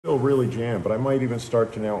Still really jammed, but I might even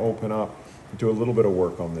start to now open up and do a little bit of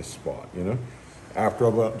work on this spot, you know? After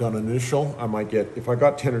I've done initial, I might get, if I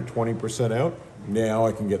got 10 or 20% out, now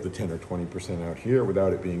I can get the 10 or 20% out here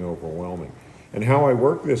without it being overwhelming. And how I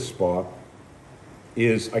work this spot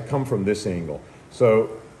is I come from this angle. So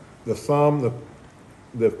the thumb,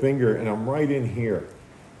 the finger, and I'm right in here.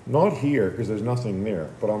 Not here, because there's nothing there,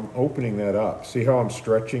 but I'm opening that up. See how I'm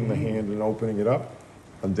stretching the hand and opening it up?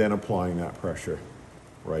 And then applying that pressure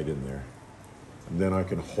right in there. And then I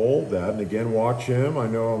can hold that, and again, watch him. I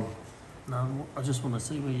know No, I just want to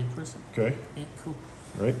see where you're pressing. Okay. Yeah, cool.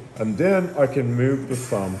 Right? And then I can move the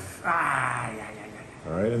thumb. Yeah.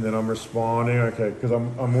 All right, and then I'm responding, okay, because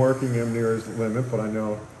I'm working him near his limit, but I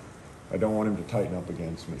know I don't want him to tighten up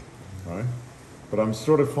against me, right? But I'm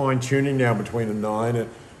sort of fine-tuning now between a 9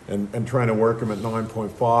 and trying to work him at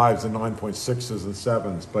 9.5s and 9.6s and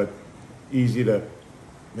 7s, but easy to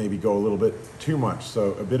maybe go a little bit too much.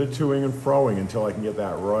 So a bit of toing and froing until I can get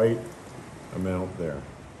that right amount there.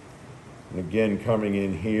 And again, coming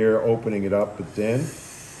in here, opening it up, but then,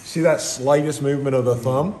 see that slightest movement of the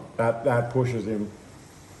thumb? That pushes him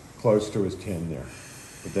close to his 10 there.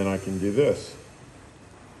 But then I can do this.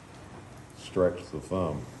 Stretch the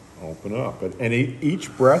thumb, open up. And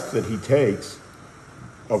each breath that he takes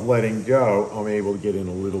of letting go, I'm able to get in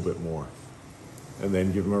a little bit more. And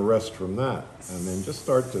then give him a rest from that. And then just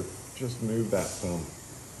start to just move that thumb.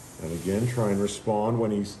 And again, try and respond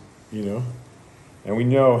when he's, you know, and we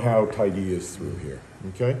know how tight he is through here,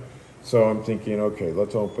 okay? So I'm thinking, okay,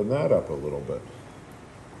 let's open that up a little bit,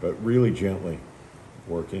 but really gently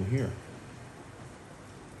work in here.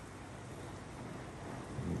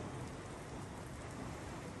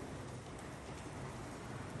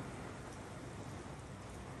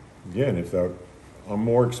 Again, I'm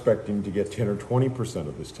more expecting to get 10 or 20%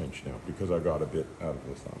 of this tension out because I got a bit out of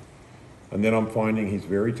the thumb. And then I'm finding he's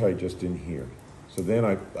very tight just in here. So then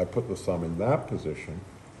I put the thumb in that position,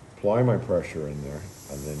 apply my pressure in there,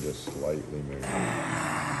 and then just slightly move.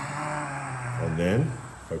 And then,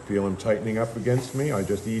 if I feel him tightening up against me, I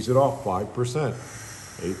just ease it off 5%,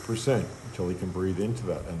 8%, until he can breathe into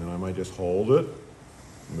that. And then I might just hold it,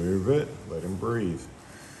 move it, let him breathe.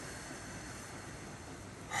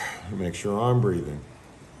 Make sure I'm breathing.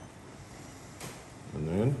 And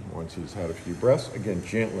then, once he's had a few breaths, again,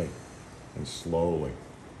 gently and slowly,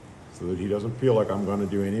 so that he doesn't feel like I'm going to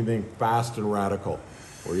do anything fast and radical,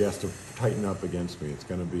 or he has to tighten up against me. It's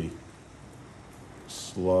going to be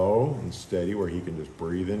slow and steady, where he can just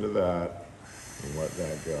breathe into that and let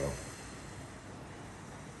that go.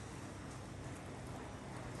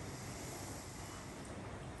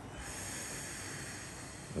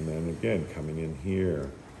 And then again, coming in here.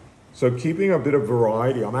 So keeping a bit of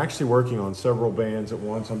variety. I'm actually working on several bands at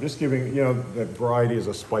once. I'm just giving, you know, that variety is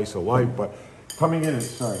a spice of life, but coming in and,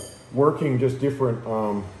 working just different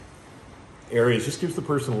areas just gives the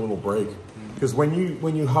person a little break. Because when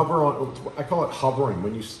you hover on, I call it hovering,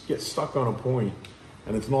 when you get stuck on a point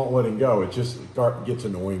and it's not letting go, it just gets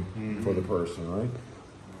annoying for the person, right?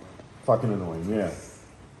 Fucking annoying, yeah.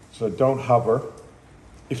 So don't hover.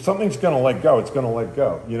 If something's gonna let go, it's gonna let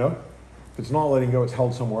go, you know? If it's not letting go, it's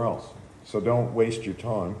held somewhere else. So don't waste your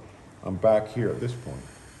time. I'm back here at this point,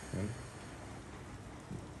 okay?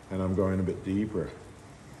 And I'm going a bit deeper.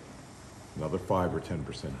 Another 5 or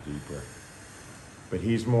 10% deeper. But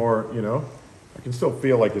he's more, you know, I can still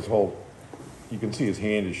feel like his whole, you can see his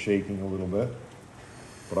hand is shaking a little bit,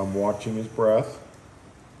 but I'm watching his breath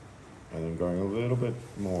and then going a little bit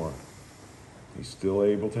more. He's still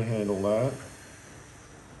able to handle that.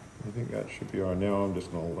 I think that should be all right. Now I'm just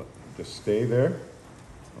gonna just stay there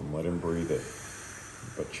and let him breathe it,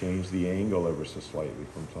 but change the angle ever so slightly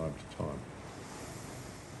from time to time.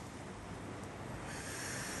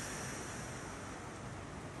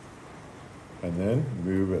 And then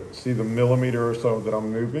move it. See the millimeter or so that I'm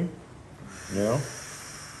moving now?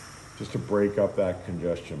 Just to break up that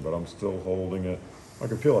congestion, but I'm still holding it. I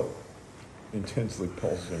can feel it intensely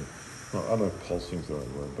pulsing. I don't know if pulsing is the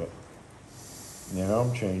right word, but now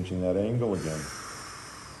I'm changing that angle again.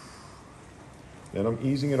 Then I'm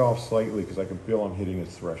easing it off slightly because I can feel I'm hitting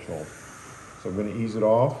its threshold. So I'm going to ease it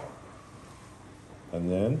off,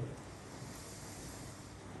 and then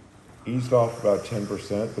eased off about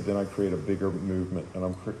 10%, but then I create a bigger movement, and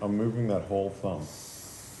I'm moving that whole thumb.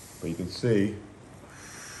 But you can see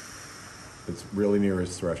it's really near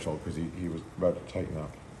his threshold because he was about to tighten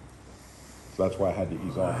up. So that's why I had to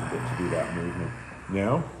ease off a bit to do that movement.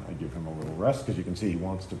 Now, I give him a little rest because you can see he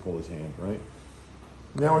wants to pull his hand, right?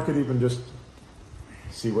 Now I could even just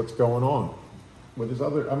see what's going on with his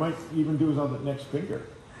other, I might even do his other next finger.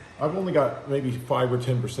 I've only got maybe 5 or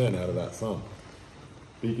 10% out of that thumb.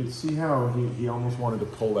 But you can see how he almost wanted to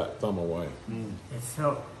pull that thumb away.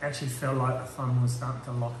 It actually felt like the thumb was starting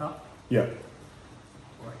to lock up. Yeah.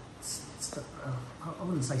 Like, I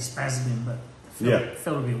wouldn't say spasming, but it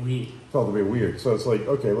felt a bit weird. Felt a bit weird. So it's like,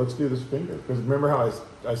 okay, let's do this finger. Because remember how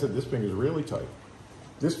I said this finger is really tight.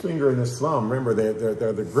 This finger and this thumb, remember,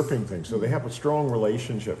 they're the gripping thing. So they have a strong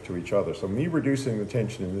relationship to each other. So me reducing the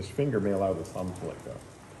tension in this finger may allow the thumb to let go.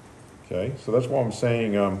 Okay, so that's why I'm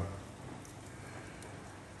saying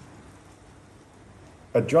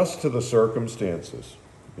adjust to the circumstances,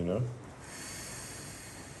 you know? Would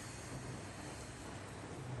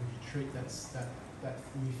you treat that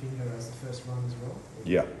new finger as the first one as well?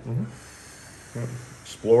 Yeah.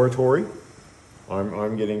 Exploratory.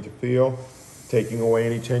 I'm getting to feel, taking away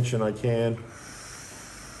any tension I can,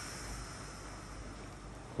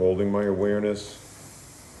 holding my awareness,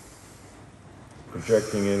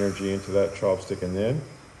 projecting energy into that chopstick, and then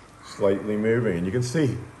slightly moving. And you can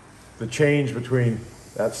see the change between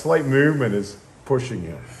that slight movement is pushing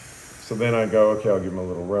him. So then I go, okay, I'll give him a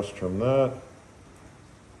little rest from that.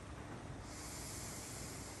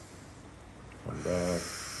 Come back.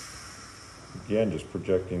 Again, just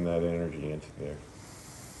projecting that energy into there.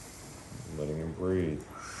 Letting him breathe.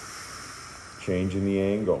 Changing the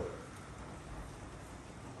angle.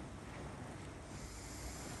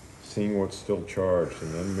 Seeing what's still charged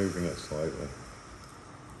and then moving it slightly.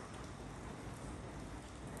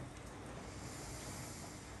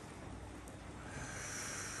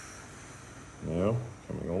 Now,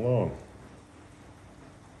 coming along.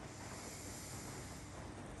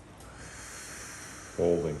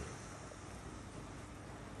 Folding.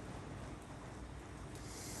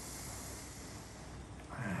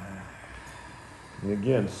 And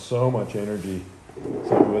again, so much energy,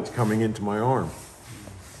 some of it's coming into my arm.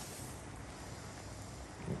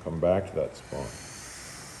 And come back to that spot.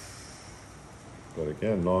 But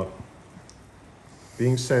again, not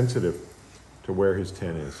being sensitive to where his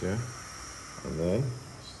 10 is, yeah? And then,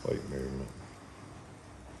 slight movement.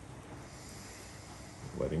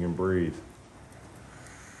 Letting him breathe.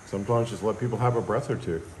 Sometimes just let people have a breath or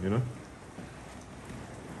two, you know?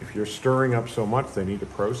 If you're stirring up so much, they need to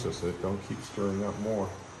process it. Don't keep stirring up more.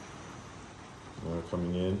 Now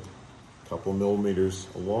coming in, a couple millimeters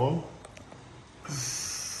along.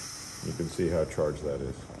 You can see how charged that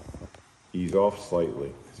is. Ease off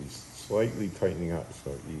slightly, because he's slightly tightening up.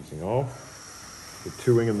 So easing off, the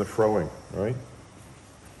toing and the froing, right?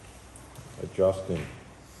 Adjusting.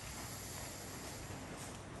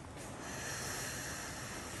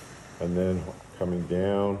 And then coming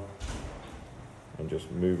down and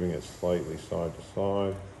just moving it slightly side to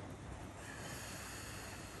side.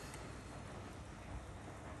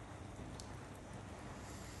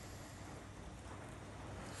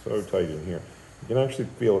 So tight in here. You can actually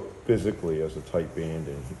feel it physically as a tight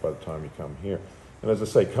banding by the time you come here. And as I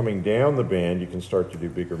say, coming down the band, you can start to do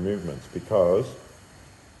bigger movements, because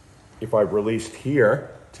if I've released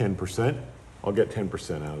here 10%, I'll get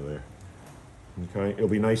 10% out of there. Okay, it'll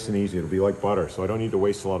be nice and easy. It'll be like butter, so I don't need to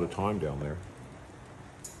waste a lot of time down there.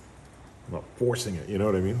 I'm not forcing it, you know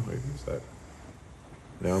what I mean? Like, is that?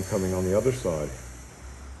 Now I'm coming on the other side.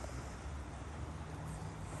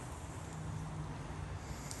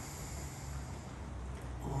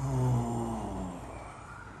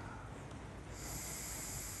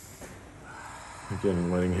 Again,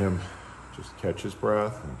 I'm letting him just catch his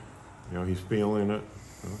breath, and you know, he's feeling it.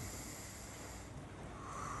 You know?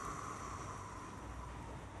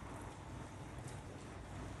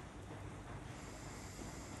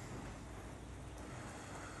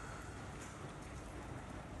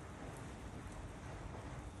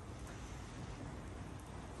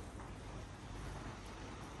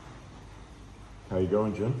 How you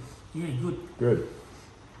going, Jim? Yeah, good. Good.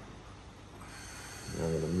 Now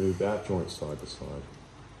I'm going to move that joint side to side.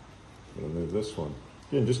 I'm going to move this one.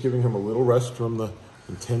 Again, just giving him a little rest from the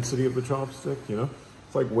intensity of the chopstick, you know?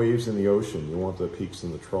 It's like waves in the ocean. You want the peaks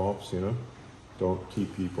and the troughs, you know? Don't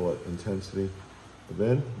keep people at intensity. But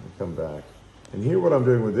then I come back. And here what I'm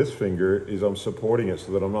doing with this finger is I'm supporting it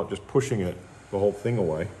so that I'm not just pushing it, the whole thing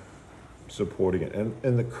away. I'm supporting it.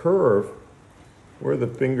 And the curve, where the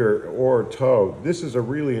finger or toe, this is a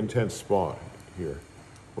really intense spot here,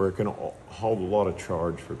 where it can hold a lot of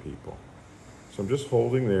charge for people. So I'm just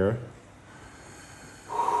holding there,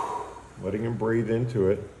 letting him breathe into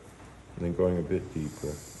it, and then going a bit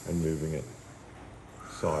deeper and moving it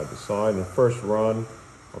side to side. In the first run,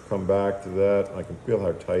 I'll come back to that. I can feel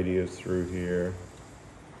how tight he is through here.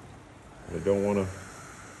 I don't want to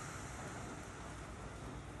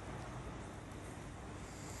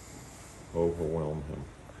overwhelm him.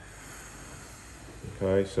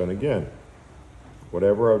 Okay, so and again,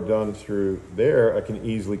 Whatever I've done through there, I can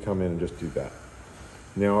easily come in and just do that.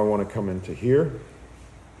 Now I want to come into here,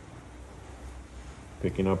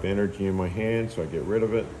 picking up energy in my hand so I get rid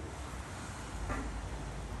of it.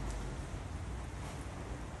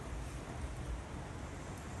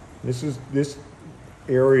 This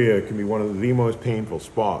area can be one of the most painful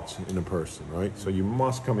spots in a person, right? So you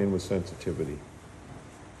must come in with sensitivity.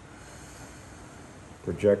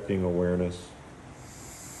 Projecting awareness,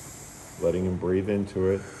 letting him breathe into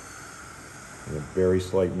it, and a very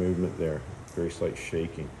slight movement there, very slight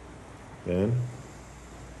shaking. Then,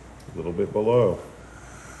 a little bit below.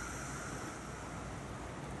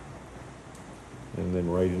 And then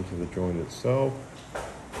right into the joint itself.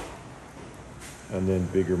 And then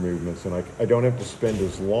bigger movements. And I don't have to spend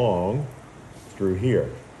as long through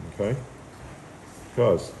here, okay?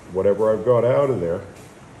 Because whatever I've got out of there,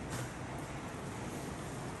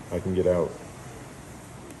 I can get out.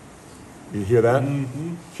 You hear that?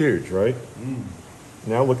 Mm-hmm. Huge, right? Mm.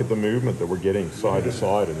 Now look at the movement that we're getting side to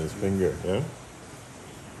side in his finger, yeah?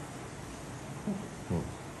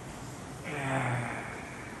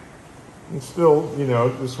 And still, you know,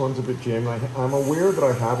 this one's a bit jammed. I'm aware that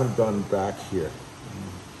I haven't done back here.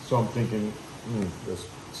 So I'm thinking, there's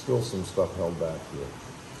still some stuff held back here.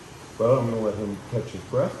 But I'm gonna let him catch his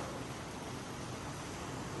breath.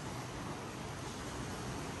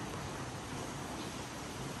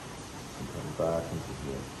 And come back into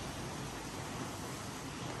here.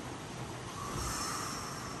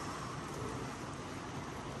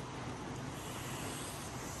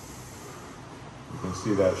 You can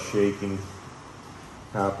see that shaking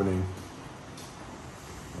happening.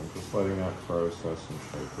 I'm just letting that process and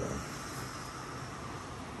shake down.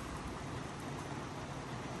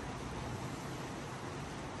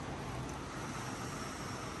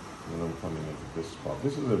 And I'm coming into this spot.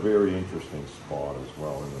 This is a very interesting spot as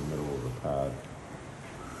well in the middle of the pad,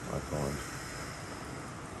 I find.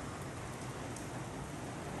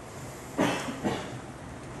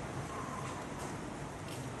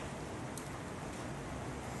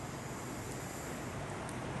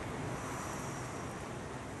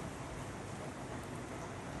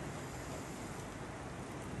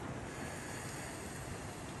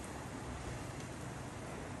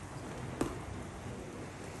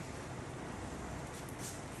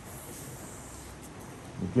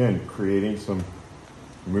 Again, creating some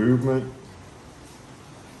movement.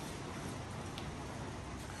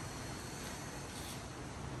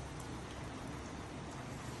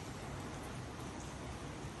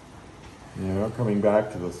 Now coming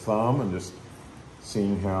back to the thumb and just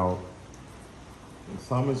seeing how the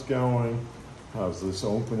thumb is going, how's this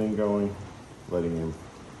opening going, letting him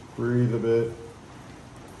breathe a bit,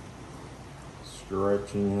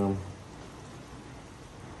 stretching him.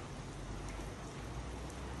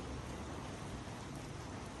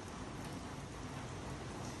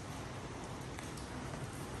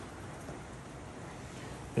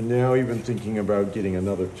 And now even thinking about getting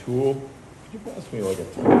another tool. Could you pass me like a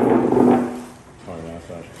tool? Sorry, that's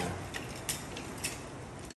actually.